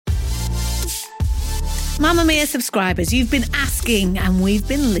Mamamia subscribers, you've been asking and we've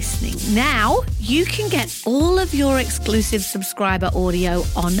been listening. Now you can get all of your exclusive subscriber audio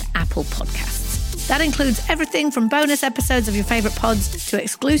on Apple Podcasts. That includes everything from bonus episodes of your favourite pods to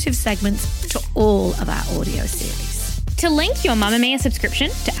exclusive segments to all of our audio series. To link your Mamamia subscription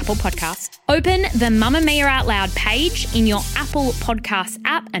to Apple Podcasts, open the Mamamia Out Loud page in your Apple Podcasts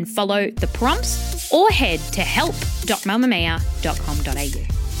app and follow the prompts, or head to help.mamamia.com.au.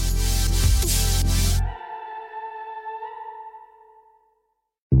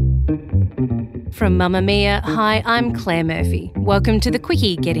 From Mamamia, hi, I'm Claire Murphy. Welcome to the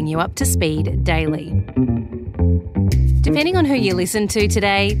Quickie, getting you up to speed daily. Depending on who you listen to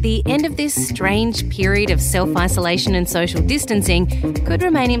today, the end of this strange period of self-isolation and social distancing could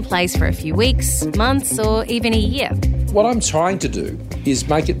remain in place for a few weeks, months, or even a year. What I'm trying to do is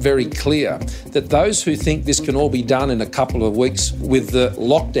make it very clear that those who think this can all be done in a couple of weeks with the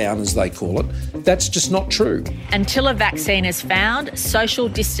lockdown, as they call it, that's just not true. Until a vaccine is found, social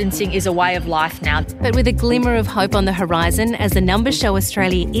distancing is a way of life now. But with a glimmer of hope on the horizon, as the numbers show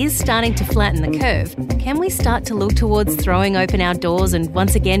Australia is starting to flatten the curve, can we start to look towards throwing open our doors and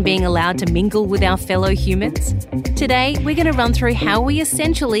once again being allowed to mingle with our fellow humans? Today, we're going to run through how we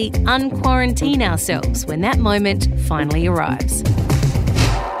essentially unquarantine ourselves when that moment finally arrives.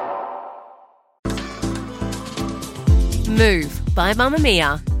 Move by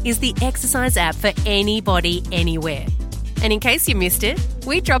Mamamia is the exercise app for anybody, anywhere. And in case you missed it,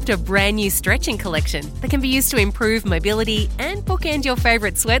 we dropped a brand new stretching collection that can be used to improve mobility and bookend your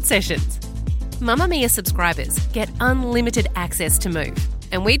favourite sweat sessions. Mamamia subscribers get unlimited access to Move,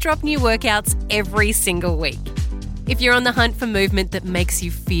 and we drop new workouts every single week. If you're on the hunt for movement that makes you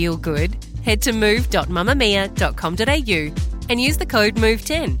feel good, head to move.mamamia.com.au and use the code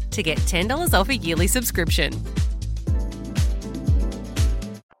MOVE10 to get $10 off a yearly subscription.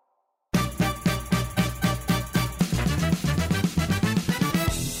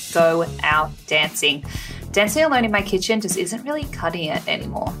 Go out dancing. Dancing alone in my kitchen just isn't really cutting it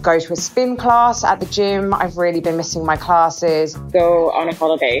anymore. Go to a spin class at the gym. I've really been missing my classes. Go on a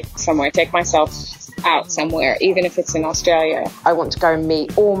holiday somewhere, take myself out somewhere, even if it's in Australia. I want to go and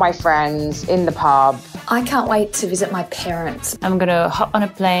meet all my friends in the pub. I can't wait to visit my parents. I'm going to hop on a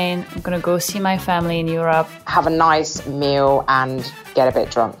plane. I'm going to go see my family in Europe. Have a nice meal and get a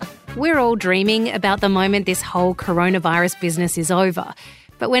bit drunk. We're all dreaming about the moment this whole coronavirus business is over.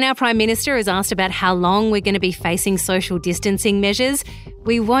 But when our Prime Minister is asked about how long we're going to be facing social distancing measures,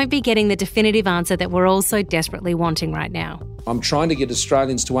 we won't be getting the definitive answer that we're all so desperately wanting right now. I'm trying to get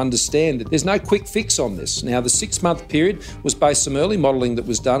Australians to understand that there's no quick fix on this. Now, the 6-month period was based on some early modelling that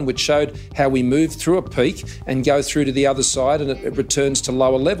was done, which showed how we move through a peak and go through to the other side, and it returns to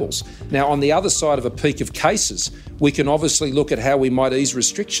lower levels. Now, on the other side of a peak of cases, we can obviously look at how we might ease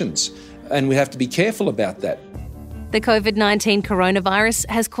restrictions, and we have to be careful about that. The COVID-19 coronavirus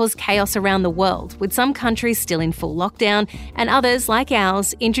has caused chaos around the world, with some countries still in full lockdown and others, like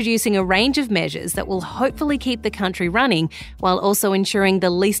ours, introducing a range of measures that will hopefully keep the country running while also ensuring the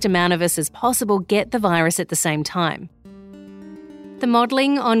least amount of us as possible get the virus at the same time. The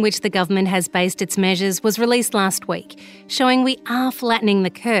modelling on which the government has based its measures was released last week, showing we are flattening the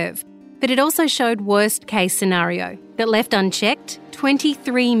curve. But it also showed worst-case scenario, that left unchecked,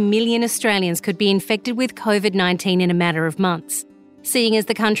 23 million Australians could be infected with COVID-19 in a matter of months. Seeing as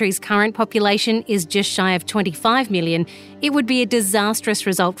the country's current population is just shy of 25 million, it would be a disastrous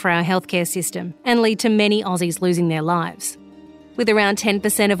result for our healthcare system and lead to many Aussies losing their lives. With around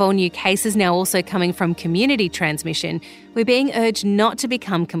 10% of all new cases now also coming from community transmission, we're being urged not to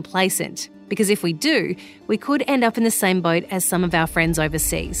become complacent. Because if we do, we could end up in the same boat as some of our friends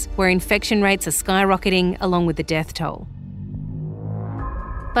overseas, where infection rates are skyrocketing along with the death toll.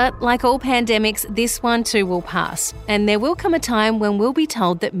 But like all pandemics, this one too will pass, and there will come a time when we'll be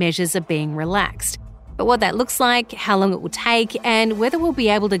told that measures are being relaxed. But what that looks like, how long it will take, and whether we'll be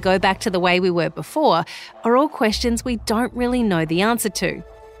able to go back to the way we were before are all questions we don't really know the answer to.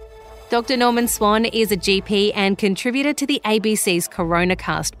 Dr. Norman Swan is a GP and contributor to the ABC's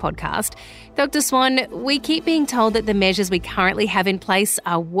CoronaCast podcast. Dr. Swan, we keep being told that the measures we currently have in place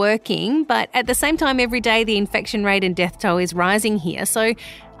are working, but at the same time every day the infection rate and death toll is rising here. So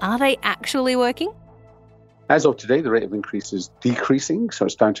are they actually working? As of today, the rate of increase is decreasing, so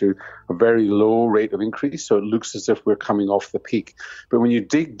it's down to a very low rate of increase, so it looks as if we're coming off the peak. But when you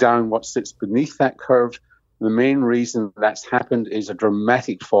dig down what sits beneath that curve, the main reason that's happened is a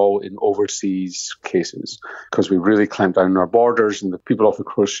dramatic fall in overseas cases because we really clamped down on our borders and the people off the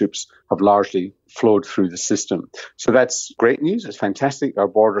cruise ships have largely flowed through the system. So that's great news. It's fantastic. Our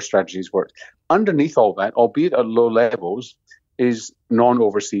border strategies work. Underneath all that, albeit at low levels, is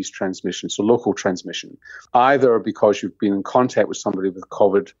non-overseas transmission, so local transmission, either because you've been in contact with somebody with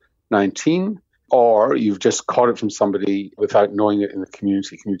COVID-19 or you've just caught it from somebody without knowing it in the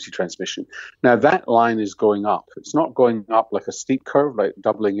community transmission. Now, that line is going up. It's not going up like a steep curve, like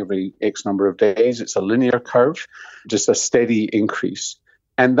doubling every X number of days. It's a linear curve, just a steady increase.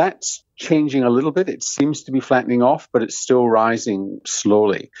 And that's changing a little bit. It seems to be flattening off, but it's still rising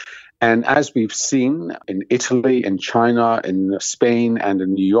slowly. And as we've seen in Italy, in China, in Spain, and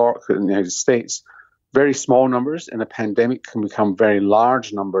in New York, in the United States, very small numbers in a pandemic can become very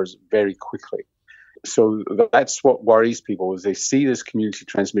large numbers very quickly. So that's what worries people, is they see this community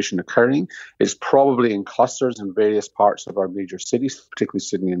transmission occurring. It's probably in clusters in various parts of our major cities, particularly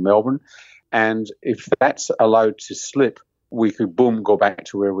Sydney and Melbourne. And if that's allowed to slip, we could, boom, go back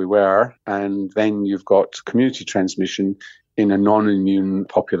to where we were. And then you've got community transmission in a non-immune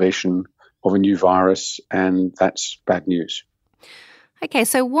population of a new virus. And that's bad news. Okay,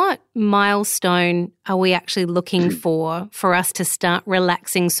 so what milestone are we actually looking for us to start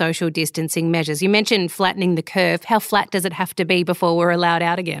relaxing social distancing measures? You mentioned flattening the curve. How flat does it have to be before we're allowed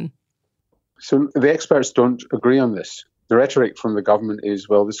out again? So the experts don't agree on this. The rhetoric from the government is,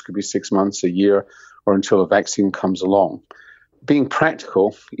 well, this could be 6 months, a year, or until a vaccine comes along. Being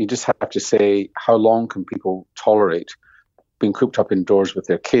practical, you just have to say, how long can people tolerate being cooped up indoors with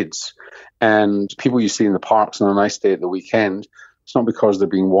their kids? And people you see in the parks on a nice day at the weekend, it's not because they're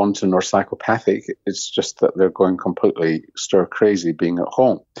being wanton or psychopathic. It's just that they're going completely stir crazy being at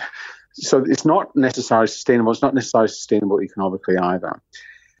home. So it's not necessarily sustainable. It's not necessarily sustainable economically either.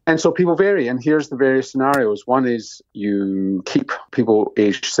 And so people vary. And here's the various scenarios. One is you keep people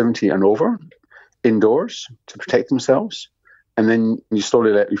aged 70 and over indoors to protect themselves. And then you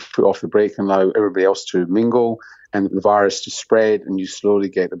slowly let your foot off the brake and allow everybody else to mingle and the virus to spread. And you slowly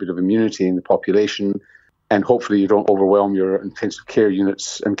get a bit of immunity in the population. And hopefully you don't overwhelm your intensive care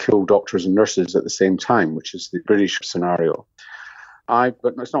units and kill doctors and nurses at the same time, which is the British scenario. But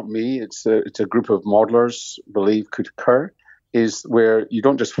it's not me, it's a group of modelers believe could occur, is where you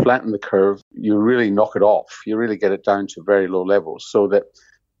don't just flatten the curve, you really knock it off. You really get it down to very low levels so that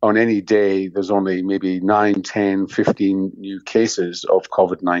on any day there's only maybe 9, 10, 15 new cases of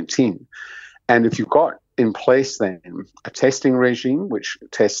COVID-19. And if you've got in place then a testing regime which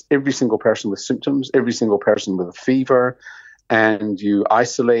tests every single person with symptoms, every single person with a fever, and you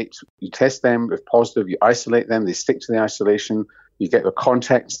isolate, you test them, if positive, you isolate them, they stick to the isolation, you get their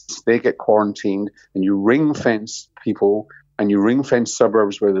contacts, they get quarantined, and you ring fence people and you ring fence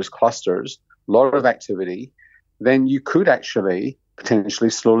suburbs where there's clusters, a lot of activity, then you could actually potentially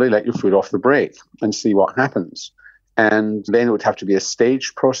slowly let your foot off the brake and see what happens. And then it would have to be a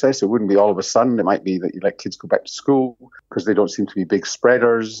staged process. It wouldn't be all of a sudden. It might be that you let kids go back to school because they don't seem to be big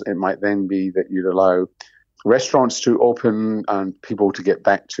spreaders. It might then be that you'd allow restaurants to open and people to get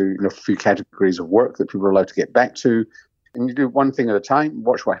back to a few categories of work that people are allowed to get back to. And you do one thing at a time,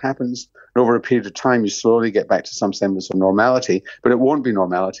 watch what happens. And over a period of time, you slowly get back to some semblance of normality. But it won't be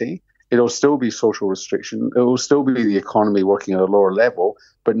normality. It'll still be social restriction. It will still be the economy working at a lower level,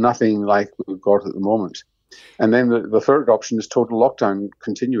 but nothing like we've got at the moment. And then the third option is total lockdown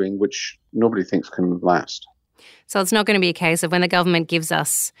continuing, which nobody thinks can last. So it's not going to be a case of when the government gives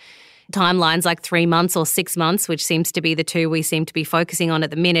us timelines like 3 months or 6 months, which seems to be the two we seem to be focusing on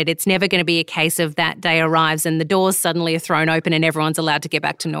at the minute. It's never going to be a case of that day arrives and the doors suddenly are thrown open and everyone's allowed to get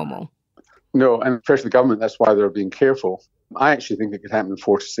back to normal. No, and especially the government, that's why they're being careful. I actually think it could happen in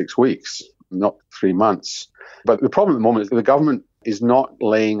 4 to 6 weeks, not 3 months. But the problem at the moment is that the government is not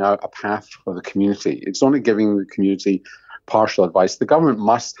laying out a path for the community. It's only giving the community partial advice. The government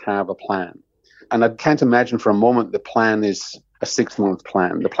must have a plan. And I can't imagine for a moment the plan is a 6-month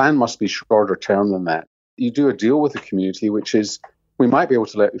plan. The plan must be shorter term than that. You do a deal with the community, which is we might be able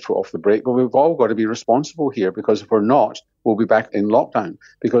to let your foot off the brake, but we've all got to be responsible here because if we're not, we'll be back in lockdown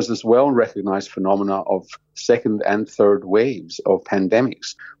because there's well-recognized phenomena of second and third waves of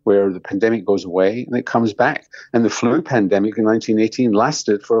pandemics where the pandemic goes away and it comes back. And the flu pandemic in 1918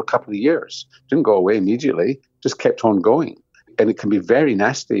 lasted for a couple of years. It didn't go away immediately, just kept on going. And it can be very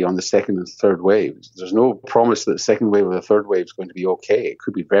nasty on the second and third waves. There's no promise that the second wave or the third wave is going to be okay. It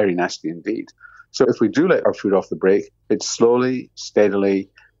could be very nasty indeed. So if we do let our foot off the brake, it's slowly, steadily,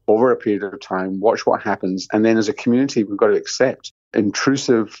 over a period of time, watch what happens. And then as a community, we've got to accept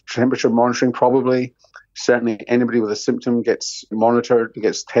intrusive temperature monitoring probably. Certainly anybody with a symptom gets monitored,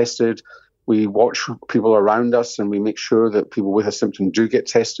 gets tested. We watch people around us and we make sure that people with a symptom do get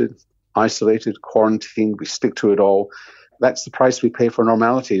tested, isolated, quarantined. We stick to it all. That's the price we pay for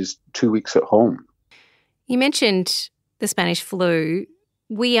normality is 2 weeks at home. You mentioned the Spanish flu.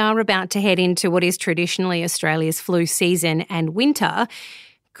 we are about to head into what is traditionally Australia's flu season and winter.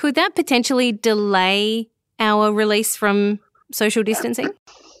 Could that potentially delay our release from social distancing?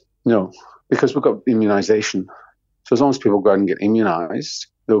 No, because we've got immunisation. So as long as people go out and get immunised,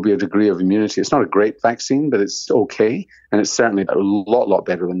 there will be a degree of immunity. It's not a great vaccine, but it's okay. And it's certainly a lot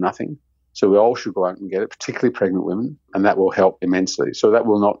better than nothing. So we all should go out and get it, particularly pregnant women, and that will help immensely. So that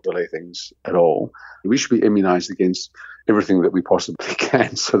will not delay things at all. We should be immunised against everything that we possibly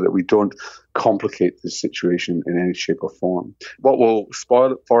can so that we don't complicate this situation in any shape or form. What will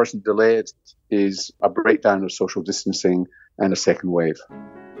spoil it for us and delay it is a breakdown of social distancing and a second wave.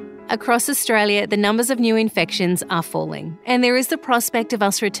 Across Australia, the numbers of new infections are falling, and there is the prospect of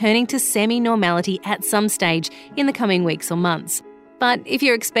us returning to semi-normality at some stage in the coming weeks or months. But if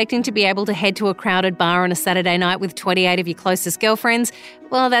you're expecting to be able to head to a crowded bar on a Saturday night with 28 of your closest girlfriends,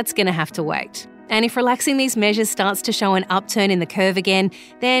 well, that's going to have to wait. And if relaxing these measures starts to show an upturn in the curve again,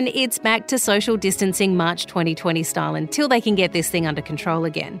 then it's back to social distancing March 2020 style until they can get this thing under control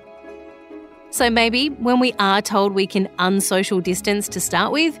again. So maybe when we are told we can unsocial distance to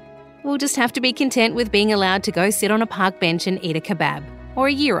start with, we'll just have to be content with being allowed to go sit on a park bench and eat a kebab, or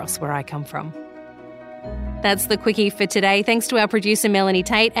a gyros where I come from. That's the Quickie for today. Thanks to our producer Melanie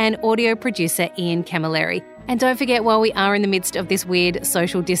Tate and audio producer Ian Camilleri. And don't forget, while we are in the midst of this weird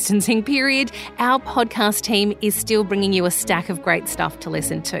social distancing period, our podcast team is still bringing you a stack of great stuff to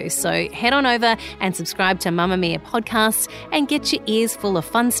listen to. So head on over and subscribe to Mamma Mia Podcasts and get your ears full of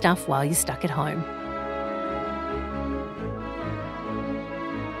fun stuff while you're stuck at home.